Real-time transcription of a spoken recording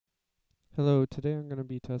Hello, today I'm going to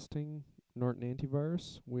be testing Norton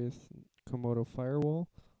Antivirus with COMODO Firewall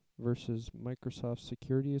versus Microsoft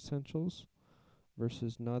Security Essentials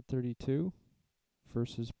versus NOD32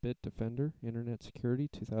 versus Bitdefender Internet Security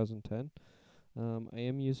 2010. I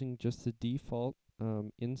am using just the default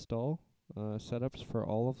install setups for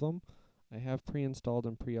all of them. I have pre-installed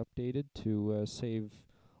and pre-updated to save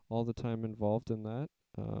all the time involved in that,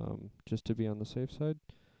 just to be on the safe side.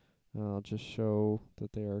 I'll just show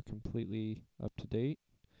that they are completely up to date,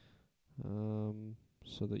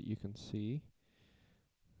 so that you can see.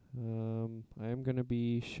 I am going to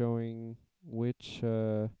be showing which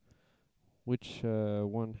one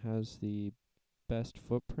has the best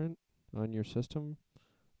footprint on your system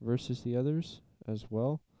versus the others as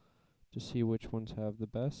well, to see which ones have the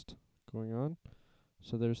best going on.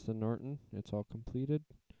 So there's the Norton, it's all completed.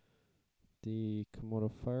 The COMODO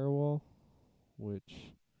Firewall,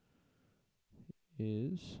 which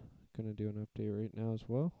is going to do an update right now as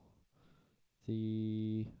well.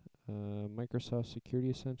 The Microsoft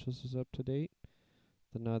Security Essentials is up to date.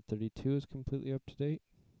 The NOD32 is completely up to date.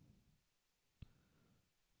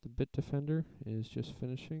 The Bitdefender is just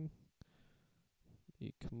finishing.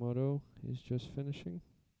 The COMODO is just finishing.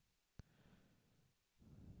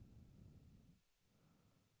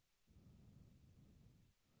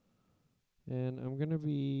 And I'm going to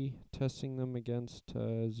be testing them against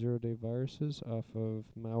zero-day viruses off of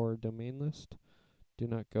malware domain list. Do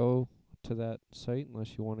not go to that site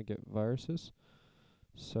unless you want to get viruses.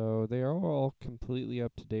 So they are all completely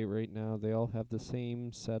up to date right now. They all have the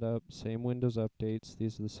same setup, same Windows updates.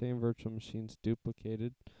 These are the same virtual machines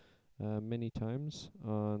duplicated many times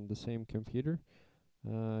on the same computer.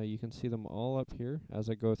 You can see them all up here as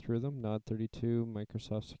I go through them. NOD32,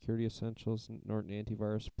 Microsoft Security Essentials, Norton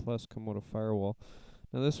Antivirus, plus COMODO Firewall.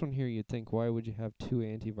 Now this one here, you'd think, why would you have two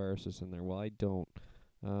antiviruses in there? Well, I don't.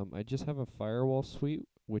 I just have a Firewall suite,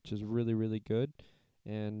 which is really, really good,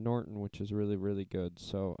 and Norton, which is really, really good.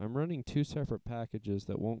 So I'm running two separate packages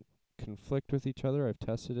that won't conflict with each other. I've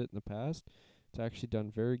tested it in the past. It's actually done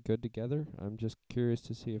very good together. I'm just curious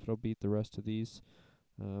to see if it'll beat the rest of these,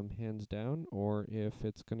 hands down, or if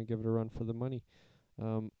it's going to give it a run for the money.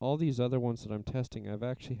 All these other ones that I'm testing, I've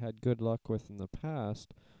actually had good luck with in the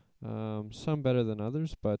past. Some better than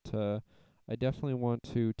others, but I definitely want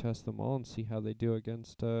to test them all and see how they do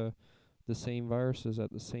against the same viruses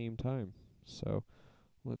at the same time. So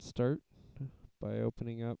let's start by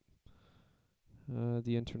opening up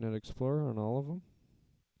the Internet Explorer on all of them.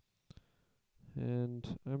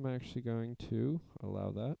 And I'm actually going to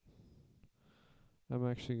allow that. I'm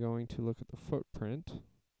actually going to look at the footprint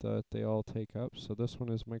that they all take up. So this one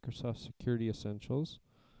is Microsoft Security Essentials,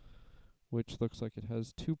 which looks like it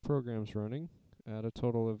has two programs running at a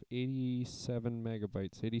total of 87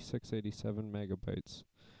 megabytes, 87 megabytes.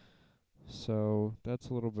 So that's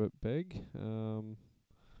a little bit big. I'm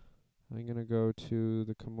going to go to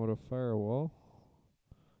the COMODO Firewall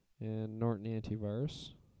and Norton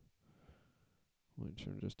Antivirus, which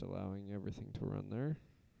I'm just allowing everything to run there.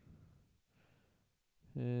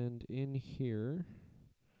 And in here,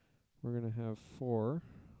 we're going to have four.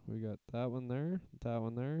 We got that one there, that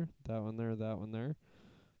one there, that one there, that one there,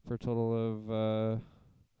 for a total of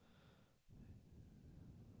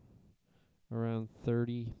around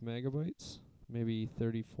 30 megabytes, maybe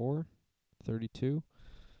 34, 32,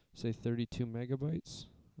 say 32 megabytes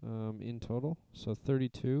in total. So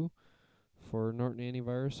 32 for Norton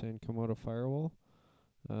Antivirus and COMODO Firewall,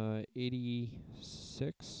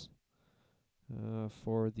 86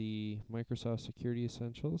 for the Microsoft Security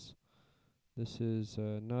Essentials. This is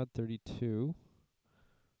NOD32,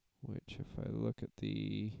 which if I look at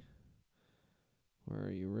the, where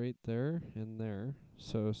are you, right there and there.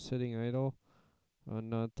 So sitting idle on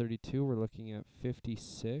NOD32, we're looking at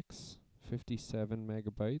 57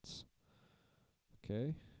 megabytes.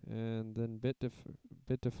 Okay, and then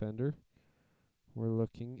Bitdefender, we're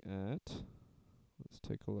looking at, let's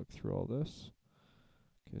take a look through all this.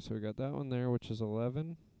 Okay, so we got that one there, which is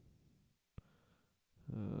 11.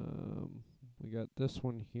 We got this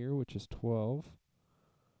one here, which is 12.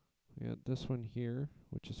 We got this one here,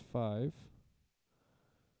 which is 5.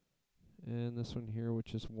 And this one here,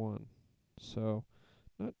 which is 1. So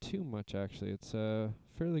not too much, actually. It's a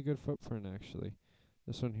fairly good footprint, actually.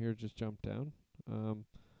 This one here just jumped down.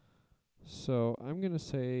 So I'm going to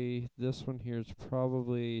say this one here is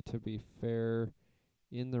probably, to be fair,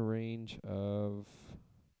 in the range of,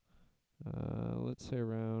 let's say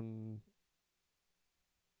around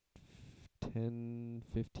 10,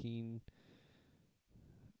 15,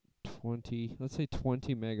 20, let's say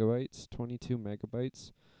 20 megabytes, 22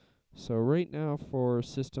 megabytes So right now for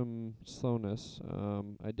system slowness,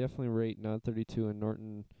 I definitely rate NOD32 and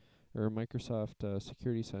Norton or Microsoft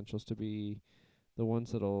Security Essentials to be the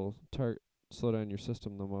ones that'll slow down your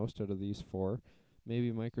system the most out of these four.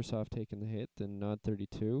 Maybe Microsoft taking the hit, then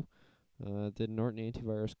NOD32. The Norton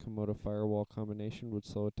Antivirus COMODO Firewall combination would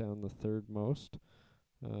slow it down the third most.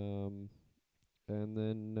 Um, and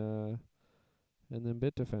then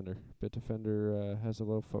Bitdefender. Bitdefender has a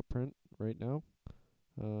low footprint right now.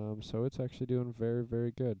 So it's actually doing very,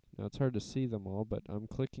 very good. Now it's hard to see them all, but I'm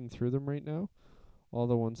clicking through them right now. All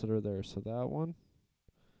the ones that are there. So that one,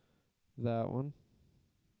 that one,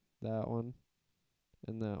 that one,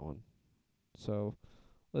 and that one. So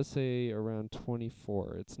let's say around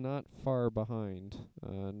 24. It's not far behind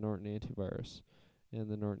Norton Antivirus and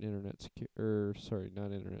the Norton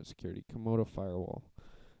not Internet Security, COMODO Firewall.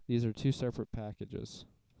 These are two separate packages.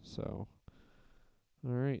 So,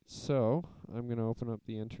 alright, so I'm going to open up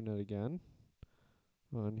the internet again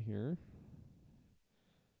on here.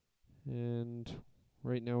 And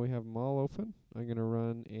right now we have them all open. I'm going to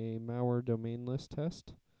run a malware domain list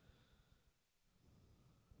test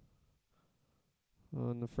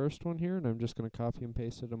on the first one here, and I'm just going to copy and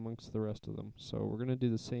paste it amongst the rest of them. So we're going to do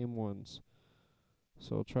the same ones.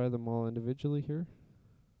 So we'll try them all individually here.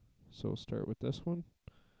 So we'll start with this one,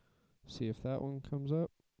 see if that one comes up,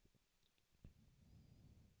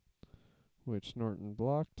 which Norton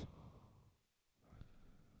blocked.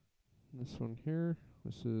 This one here,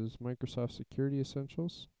 this is Microsoft Security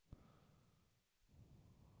Essentials.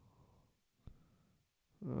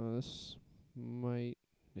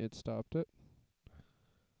 It stopped it.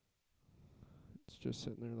 It's just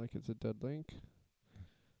sitting there like it's a dead link.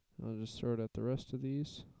 I'll just throw it at the rest of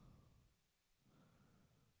these.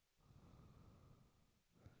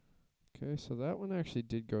 Okay, so that one actually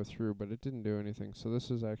did go through, but it didn't do anything. So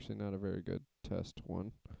this is actually not a very good test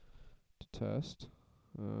one to test.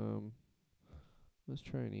 Let's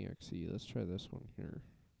try an exe. Let's try this one here.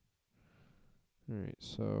 Alright,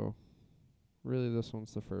 so really this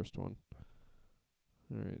one's the first one.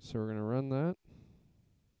 Alright, so we're going to run that.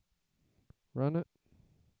 Run it.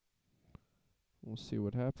 We'll see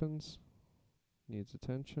what happens. Needs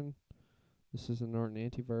attention. This is a Norton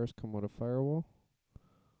Antivirus COMODO Firewall.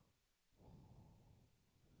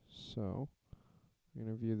 So, I'm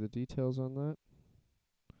going to view the details on that.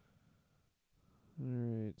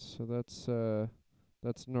 Alright, so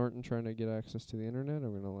that's Norton trying to get access to the internet.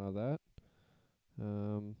 I'm going to allow that.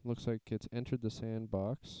 Looks like it's entered the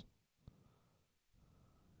sandbox.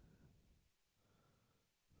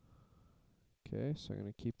 Okay, so I'm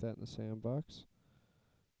going to keep that in the sandbox.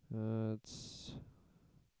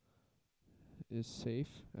 Is safe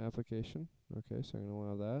application. Okay, so I'm going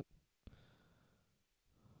to allow that.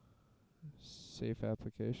 Safe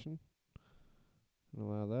application.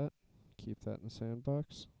 Allow that. Keep that in the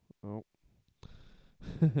sandbox. Oh.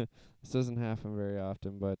 This doesn't happen very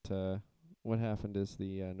often, but what happened is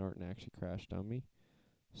the Norton actually crashed on me.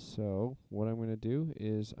 So what I'm going to do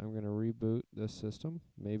is I'm going to reboot this system.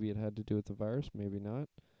 Maybe it had to do with the virus, maybe not.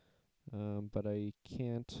 But I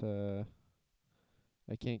can't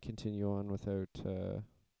continue on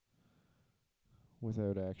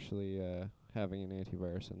without actually having an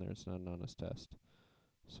antivirus in there. It's not an honest test.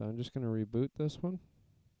 So I'm just going to reboot this one,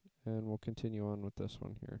 and we'll continue on with this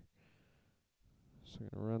one here. So I'm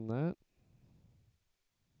going to run that.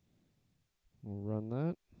 We'll run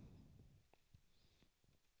that.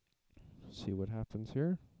 See what happens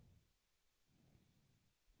here.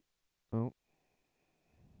 Oh.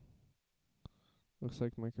 Looks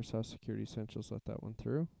like Microsoft Security Essentials let that one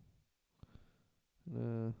through.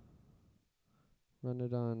 Run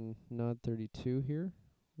it on NOD32 here.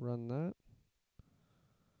 Run that.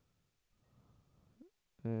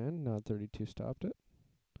 And NOD32 stopped it.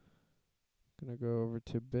 Gonna go over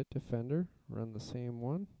to Bitdefender, run the same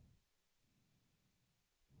one.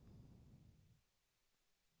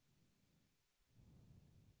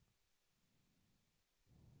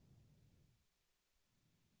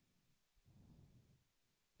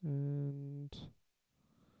 And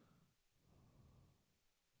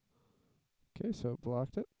okay, so it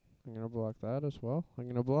blocked it. I'm gonna block that as well. I'm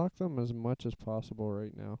gonna block them as much as possible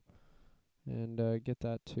right now, and get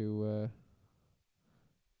that to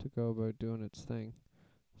go about doing its thing.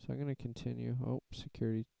 So I'm gonna continue. Oh,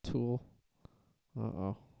 security tool.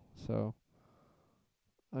 Uh-oh. So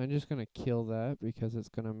I'm just gonna kill that because it's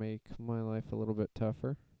gonna make my life a little bit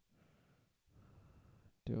tougher.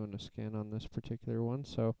 Doing a scan on this particular one.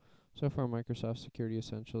 So far Microsoft Security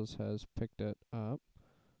Essentials has picked it up.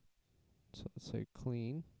 So let's say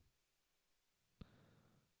clean.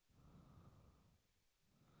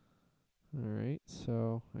 Alright,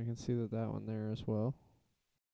 so I can see that one there as well.